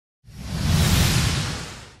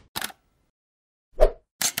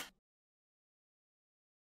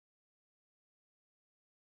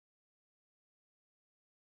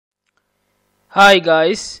Hi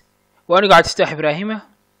guys, waan iga Cabdistaax Ibraahim.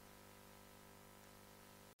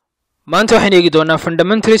 Maanta waxaan eegi doonaa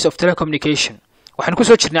fundamentals of telecommunication. Waxaan ku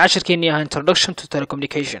soo jirnay casharkeennii ah introduction to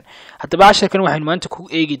telecommunication. Haddaba casharkan waxaan maanta ku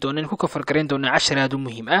eegi doonaa ku farqayn doonaa cashar aad u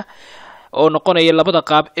muhiim ah oo noqonaya labada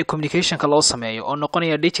qaab ee communication-ka loo sameeyo oo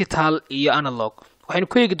noqonaya digital iyo analog. waxaan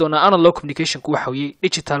ku eegi doonaa analog communication-ku waxa uu yahay,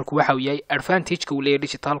 digital-ku waxa uu yahay, advantage-ka uu leeyahay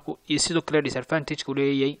digital-ku iyo sidoo kale disadvantage-ka uu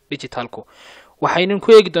leeyahay digital-ku. waxaynu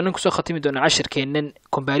ku eegi doonaa kusoo khatimi doonaa casharkeennan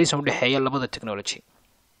comparison u dhaxeeya labada technology.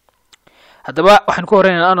 haddaba waxaan ku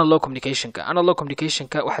horeynaa analog communication-ka. analog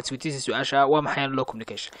communication-ka waxaad isweydiisay su-aasha waa maxay analog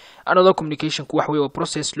communication? analog communication-ku waxa weeye waa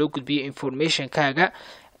process loo gudbiyo information-kaaga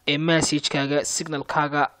message-kaaga,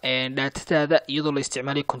 signal-kaaga, data-taada iyadoo la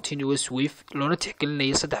isticmaalayo continuous wave loona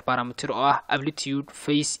tixgelinayo saddex parameter oo ah amplitude,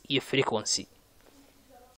 phase iyo frequency.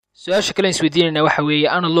 su-aasha kale isweydiinayna waxa weeye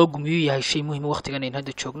analog miyuu yahay shay muhiim waqtigan aynu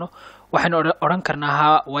hadda joogno? waxaan oran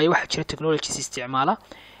karnaa waayo waxa jira technologies isticmaala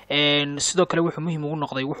sidoo kale wuxuu muhiim ugu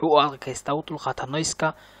noqday wuxuu u adkaystaa u dulqaataa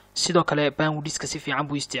noise-ka, sidoo kale bandwidth-ka si fiican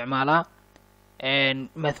buu isticmaalaa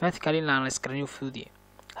mathematically analysis garanyo fududiye.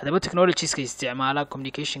 haddaba technologies-ka isticmaala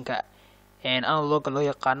communication-ka analog loo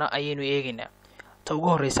yaqaano ayaynu eegaynaa. ta ugu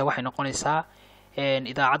horeysa waxay noqonaysaa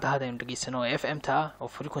idaacadda hadda aynu dhageysano oo FM-ta ah oo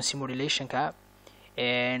frequency modulation-ka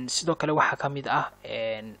sidoo kale waxaa ka mid ah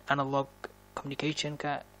analog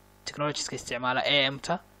communication-ka technologies-ka isticmaala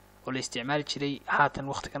AM-ta oo la isticmaali jiray haatan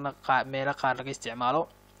waqtigan meelo qaar laga isticmaalo.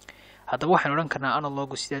 haddaba waxaan odhan karnaa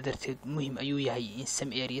analog sidaa darteed muhiim ayuu yahay in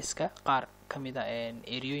some areas-ka qaar ka mid ah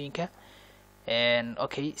areooyinka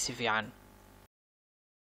okay si fiican.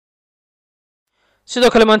 sidoo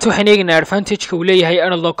kale maanta waxaan eegaynaa advantage-ka uu leeyahay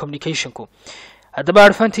analog communication-ku. haddaba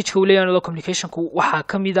advantage-ka uu leeyahay analog communication-ku waxaa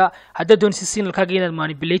ka mid ah haddaad doonaysid signal-kaaga inaad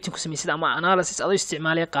manipulating ku samaysid ama analysis adoo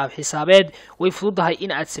isticmaalaya qaab xisaabeed way fududahay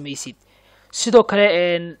in aad samaysid. sidoo kale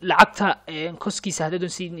lacagta koskiisa haddaad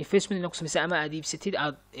doonaysid investment inaad ku samaysid ama aad iibsatid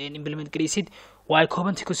aad implement garaysid waa ay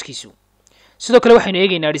koobantay koskiisu. sidoo kale waxaynu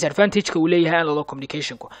eegaynaa disadvantage-ka uu leeyahay analog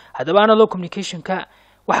communication-ku. haddaba analog communication-ka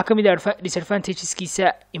waxaa ka mid ah disadvantageskiisa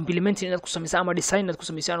implementing inaad ku samaysid ama design inaad ku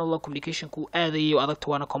samaysid analog communication-ku aad ayay u adagta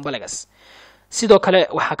waana complex. sidoo kale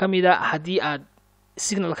waxaa ka mid ah haddii aad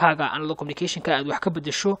signal-kaaga analog communication-ka aad wax ka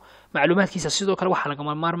bedesho macluumaadkiisa sidoo kale waxaa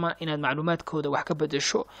lagama maarmaa inaad macluumaadkooda wax ka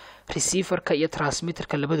bedesho receiver-ka iyo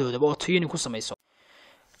transmitter-ka labadoodaba oo tuning ku samayso.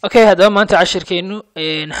 okay haddaba maanta casharkeenu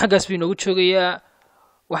xaggaas buu inoogu joogayaa.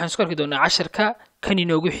 waxaan isku arki doonaa casharka kan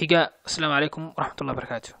inoogu xiga. asalaamu calaykum waraxmatullahi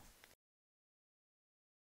wabarakaatu.